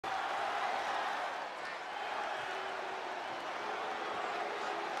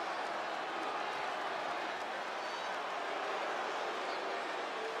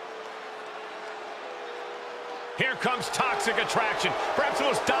Here comes Toxic Attraction, perhaps the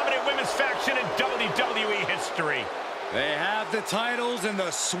most dominant women's faction in WWE history. They have the titles and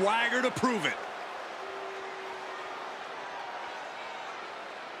the swagger to prove it.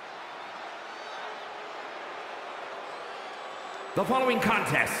 The following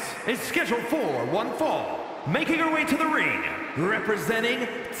contest is scheduled for one fall. Making her way to the ring, representing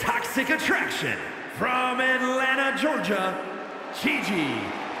Toxic Attraction, from Atlanta, Georgia, Gigi,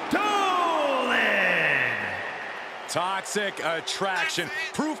 Dolan. Toxic Attraction.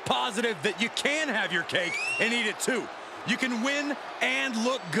 Proof positive that you can have your cake and eat it too. You can win and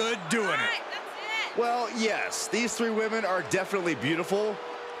look good doing it. Well, yes, these three women are definitely beautiful,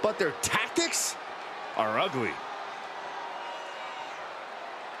 but their tactics are ugly.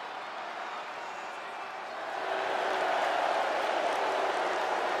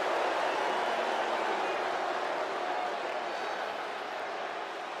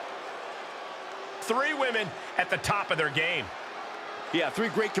 Three women at the top of their game. Yeah, three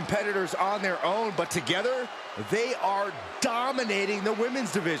great competitors on their own, but together, they are dominating the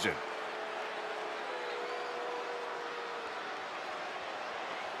women's division.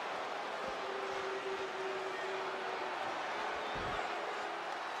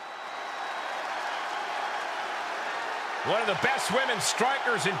 One of the best women's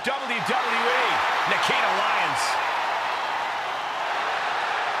strikers in WWE, Nikkita Lyons.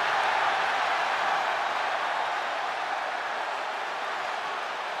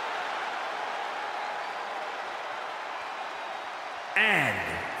 And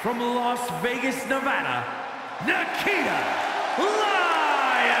from Las Vegas, Nevada, Nikkita Lyons!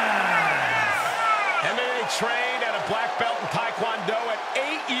 MMA trained at a black belt in Taekwondo at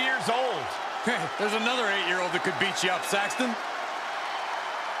 8 years old. Hey, there's another 8-year-old that could beat you up, Saxton.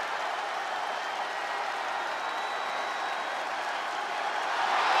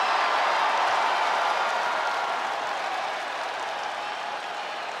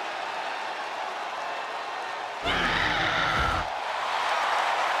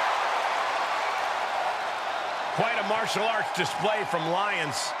 Quite a martial arts display from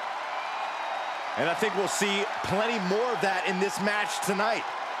Lyons. And I think we'll see plenty more of that in this match tonight.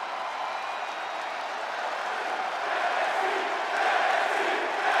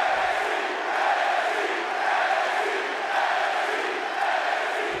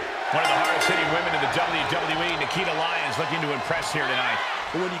 One of the hardest-hitting women in the WWE, Nikkita Lyons, looking to impress here tonight.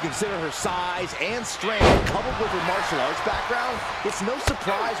 But when you consider her size and strength, coupled with her martial arts background, it's no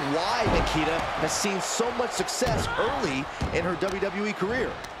surprise why Nikkita has seen so much success early in her WWE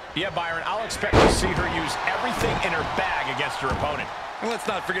career. Yeah, Byron, I'll expect to see her use everything in her bag against her opponent. And let's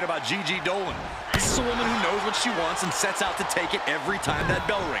not forget about Gigi Dolan. This is a woman who knows what she wants and sets out to take it every time that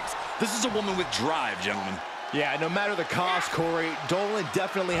bell rings. This is a woman with drive, gentlemen. Yeah, no matter the cost, Corey, Dolan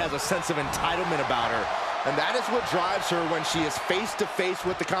definitely has a sense of entitlement about her. And that is what drives her when she is face-to-face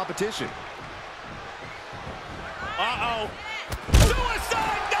with the competition. Uh-oh.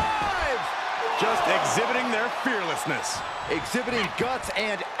 Suicide dive! Just exhibiting their fearlessness. Exhibiting guts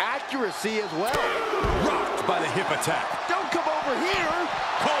and accuracy as well. Rocked by the hip attack. Don't come over here!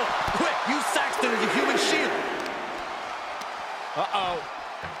 Cole, quick, use Saxton as a human shield. Uh-oh.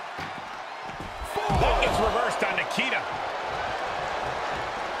 That gets reversed on Nikkita.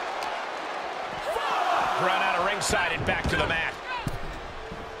 Run out of ringside and back to the mat.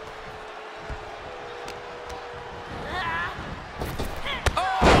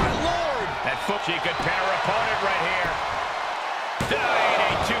 Oh, my Lord! That foot, she could pin her opponent right here. Denying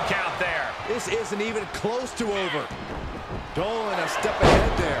a 2 count there. This isn't even close to over. Dolan a step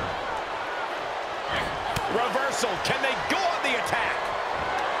ahead there. Reversal. Can they go on the attack?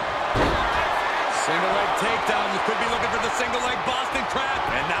 Single leg takedown. You could be looking for the single leg Boston Crab.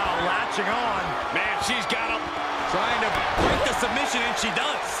 And now latching on. Man, she's got him. Trying to break the submission, and she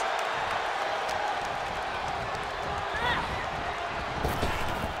does.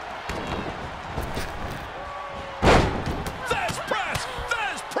 Fast press!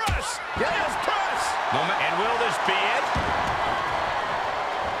 Fast press! Fast press! And will this be it?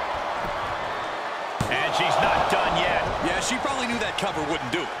 And she's not done yet. Yeah, she probably knew that cover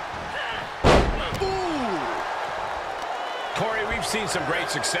wouldn't do it. Corey, we've seen some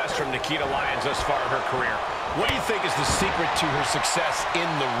great success from Nikkita Lyons thus far in her career. What do you think is the secret to her success in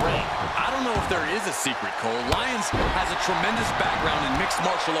the ring? I don't know if there is a secret, Cole. Lyons has a tremendous background in mixed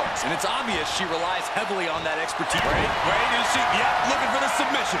martial arts, and it's obvious she relies heavily on that expertise. Wait, is she? Yeah, looking for the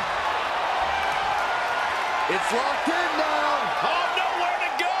submission. It's locked in now. Oh, nowhere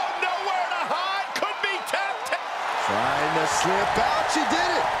to go, nowhere to hide. Could be tapped. Trying to slip out. She did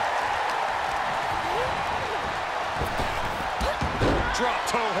it. Drop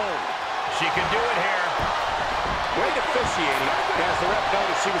toe hold. She can do it here. Great officiating as the ref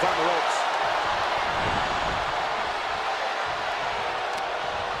noticed she was on the ropes.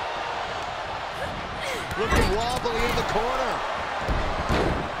 Looking wobbly in the corner.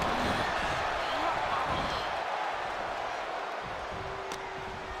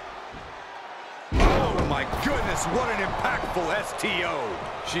 Oh my goodness, what an impactful STO.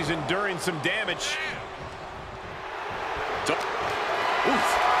 She's enduring some damage. Oof,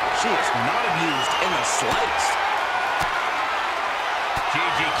 she is not amused in the slightest.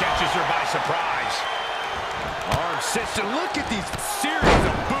 Gigi catches her by surprise. Arm system, look at these series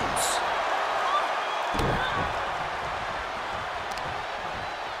of boots.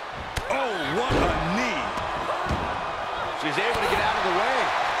 Oh, what a knee. She's able to get out of the way.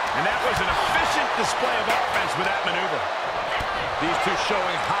 And that was an efficient display of offense with that maneuver. These two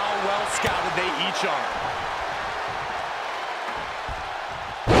showing how well scouted they each are.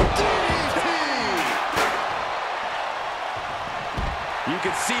 You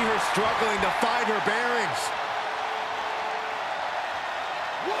can see her struggling to find her bearings.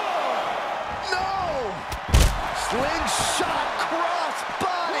 Whoa! No! Slingshot cross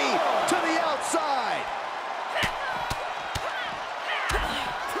body to the outside.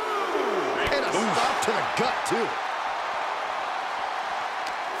 And a stop to the gut, too.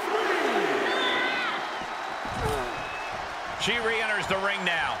 She re-enters the ring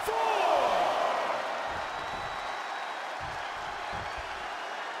now.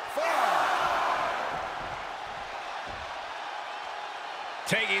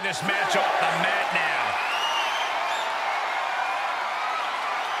 Taking this match off the mat now.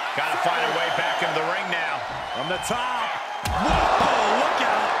 Got to find a way back into the ring now. From the top. Whoa, look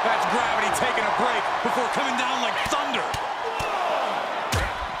out. That's gravity taking a break before coming down like thunder.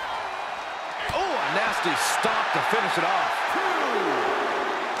 Oh, a nasty stop to finish it off.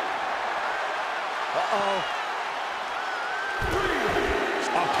 Uh-oh.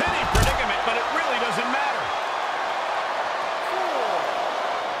 A penny predicament, but it really doesn't matter.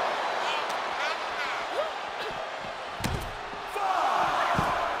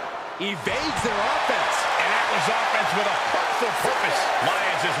 Evades their offense. And that was offense with a hurtful purpose.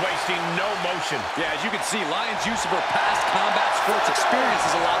 Lyons is wasting no motion. Yeah, as you can see, Lyons' use of her past combat sports experience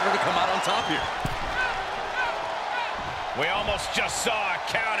has allowed her to come out on top here. We almost just saw a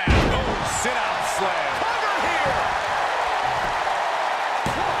count out. Oh, sit-out slam. Cover here.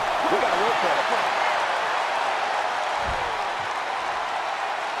 We got a rope break.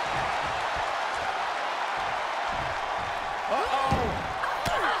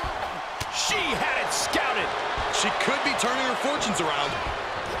 She had it scouted. She could be turning her fortunes around.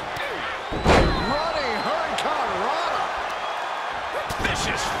 Running hurricanrana.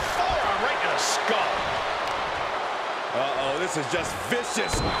 Vicious forearm right in the skull. Uh-oh, this is just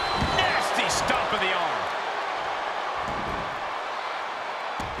vicious. Nasty stomp of the arm.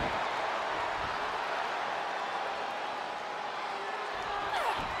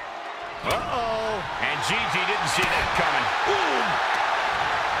 Uh-oh. And Gigi didn't see that coming. Boom.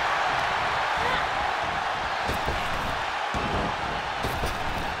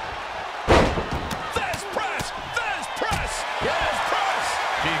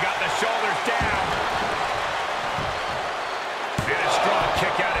 She's got the shoulders down. And a strong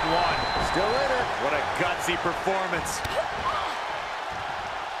kick out at one. Still in it. What a gutsy performance.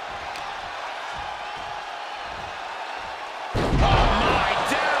 Oh my,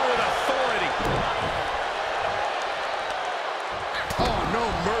 down with authority. Oh, no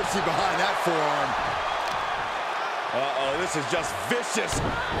mercy behind that forearm. Uh-oh, this is just vicious.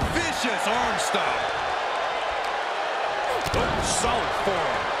 Vicious arm stop. Oh, solid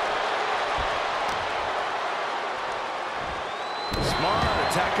forearm. Smart,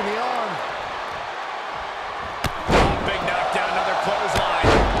 attacking the arm. Oh, big knockdown, another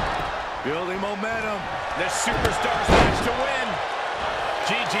clothesline. Building momentum. This superstar's match to win.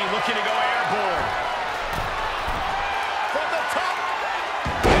 Gigi looking to go airborne. From the top.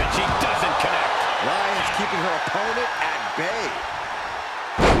 And she doesn't connect. Lyons keeping her opponent at bay.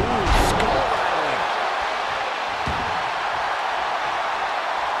 Ooh, skull rattling.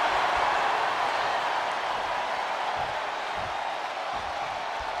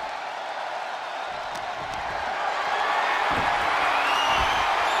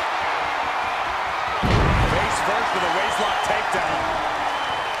 Face first with a waistlock takedown.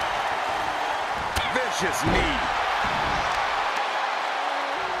 Vicious knee.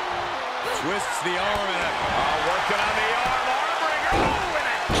 Twists the arm in it. Working on the arm bringer. Oh, and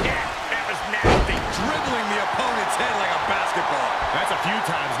a kick. That was nasty. Dribbling the opponent's head like a basketball. That's a few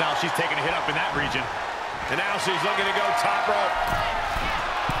times now she's taken a hit up in that region. And now she's looking to go top rope.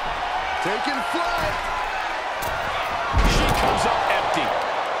 Taking flight. comes up empty.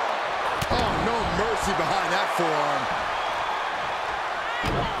 Oh, no mercy behind that forearm.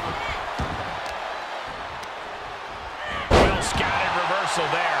 Well scouted reversal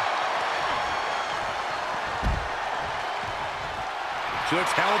there. She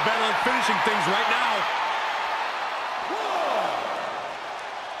looks hell-bent on finishing things right now.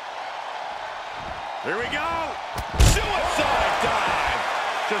 Here we go. Suicide dive.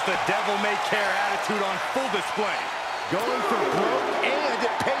 Just a devil-may-care attitude on full display. Going for broke, and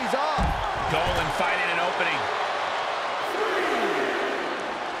it pays off. Dolan finding an opening.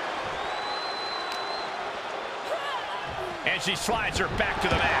 And she slides her back to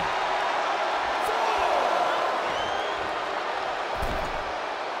the mat.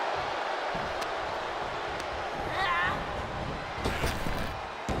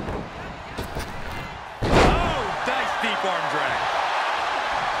 Oh, nice deep arm drag.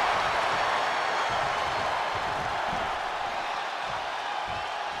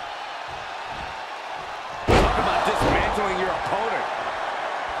 Talk about dismantling your opponent.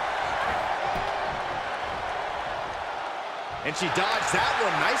 And she dodged that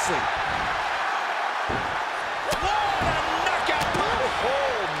one nicely. What a knockout punch!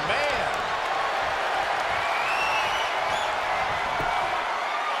 Oh, man.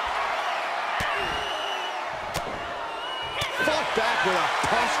 Fought back with a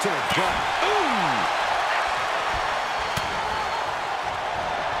punch to the gut. Ooh!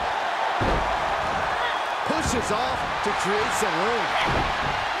 Pushes off to create some room.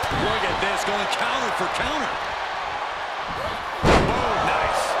 Look at this, going counter for counter. Oh,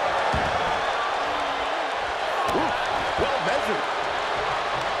 nice. Ooh, well measured.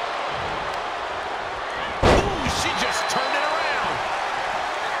 Ooh, she just turned it around.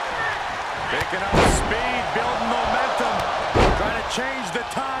 Picking up speed, building momentum. Trying to change the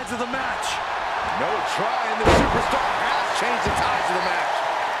tides of the match. No trying. The superstar has changed the tides of the match.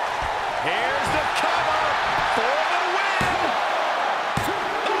 Here's the cover for the win.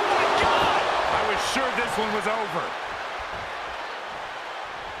 Oh, my God. I was sure this one was over.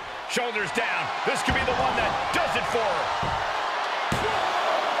 Shoulders down. This could be the one that does it for her.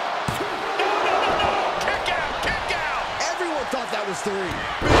 No. Kick out, kick out. Everyone thought that was 3.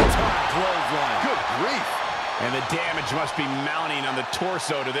 Big time clothesline. Good grief. And the damage must be mounting on the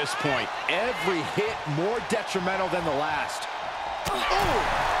torso to this point. Every hit more detrimental than the last. Oh!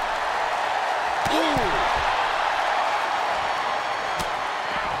 Ooh!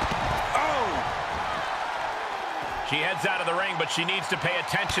 Oh! She heads out of the ring, but she needs to pay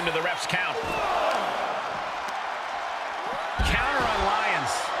attention to the ref's count. Counter on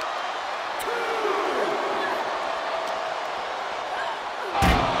Lyons.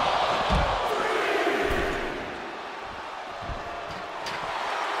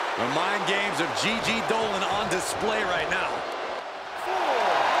 The mind games of Gigi Dolan on display right now.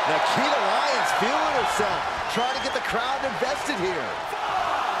 Nikkita Lyons feeling herself, trying to get the crowd invested here.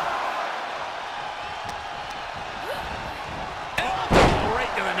 Elbow right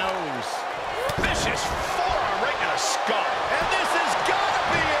to the nose. Vicious forearm right to the skull. And this has got to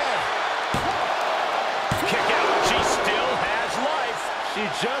be it. Kick out. She still has life. She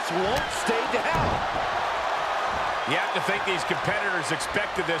just won't stay down. You have to think these competitors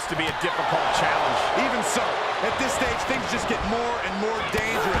expected this to be a difficult challenge. Even so, at this stage, things just get more and more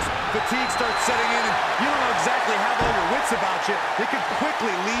dangerous. Fatigue starts setting in, and you don't know exactly have all your wits about you. It could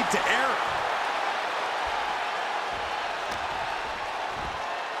quickly lead to error.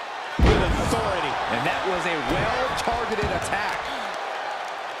 With authority. And that was a well-targeted attack.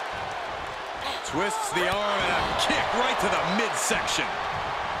 Twists the arm and a kick right to the midsection.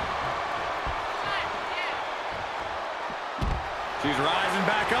 She's rising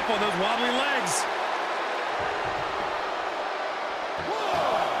back up on those wobbly legs.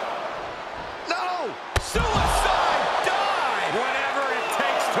 No! Suicide dive! Whatever it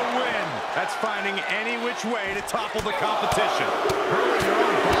takes to win. That's finding any which way to topple the competition. Hurling your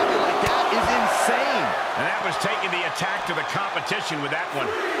own body like that is insane. And that was taking the attack to the competition with that one.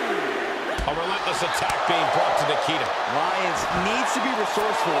 A relentless attack being brought to Nikkita. Lyons needs to be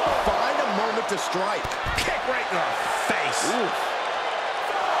resourceful. Find a moment to strike. Kick right in her face. Oof.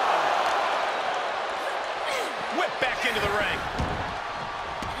 Whip back into the ring.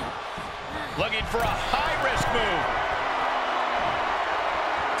 Looking for a high-risk move.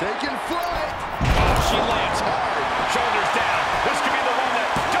 Taking flight. Oh, she lands hard. Shoulders down. This could be the one that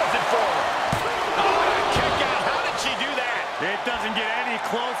does it for her. Oh, kick out. How did she do that? It doesn't get any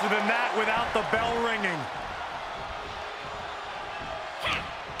closer than that without the bell ringing.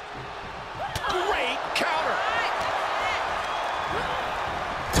 Great counter.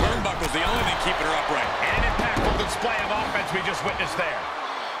 Turnbuckle's the only thing keeping her upright. And an impactful display of offense we just witnessed there.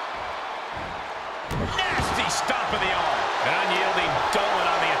 Nasty stomp of the arm. An unyielding Dolan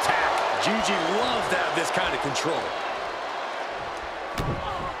on the attack. Gigi loves to have this kind of control.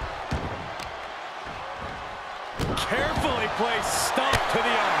 Carefully placed stomp to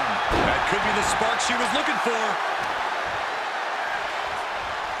the arm. That could be the spark she was looking for.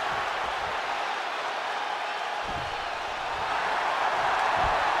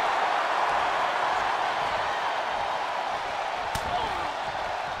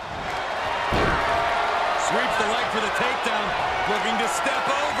 Sweeps the leg for the takedown. Looking to step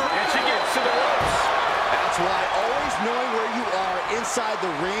over. And she gets to the ropes. That's why always knowing where you are inside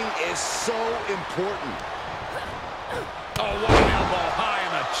the ring is so important. Oh, what an elbow high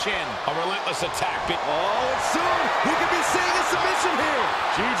on the chin. A relentless attack. Oh, and soon we could be seeing a submission here.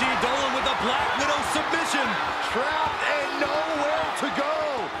 Gigi Dolan with a Black Widow submission. Trapped and nowhere to go.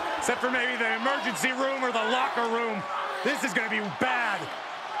 Except for maybe the emergency room or the locker room. This is going to be bad.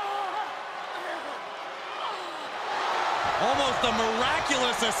 Almost a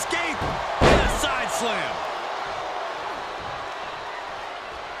miraculous escape. And a side slam.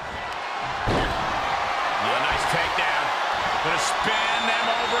 Oh, nice takedown. Gonna spin them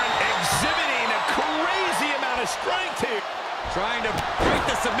over and exhibiting a crazy amount of strength here. Trying to break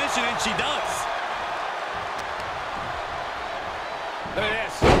the submission, and she does. Look at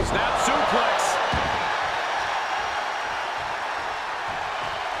this. Snap suplex.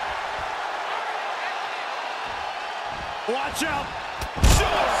 Watch out.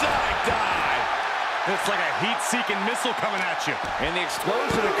 Suicide dive. It's like a heat-seeking missile coming at you. And the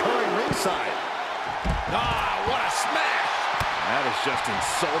explosion occurring ringside. Ah, what a smash. That is just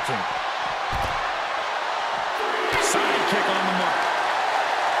insulting. Side kick on the mark.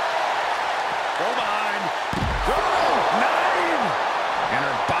 Go behind. Oh, 9. And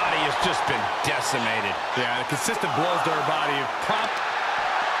her body has just been decimated. Yeah, the consistent blows to her body have prompt.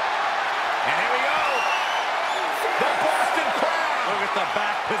 And here we go. The Boston Crab. Look at the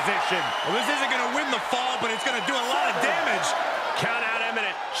back position. Well, this isn't going to win the fall, but it's going to do a lot of damage. Count out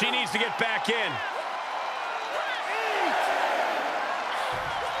imminent. She needs to get back in.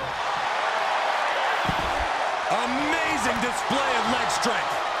 Amazing display of leg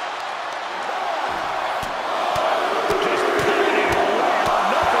strength. Just pounding her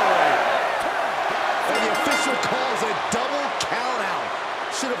knuckle. And the official calls a double count out.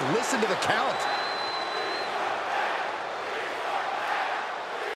 Should have listened to the count.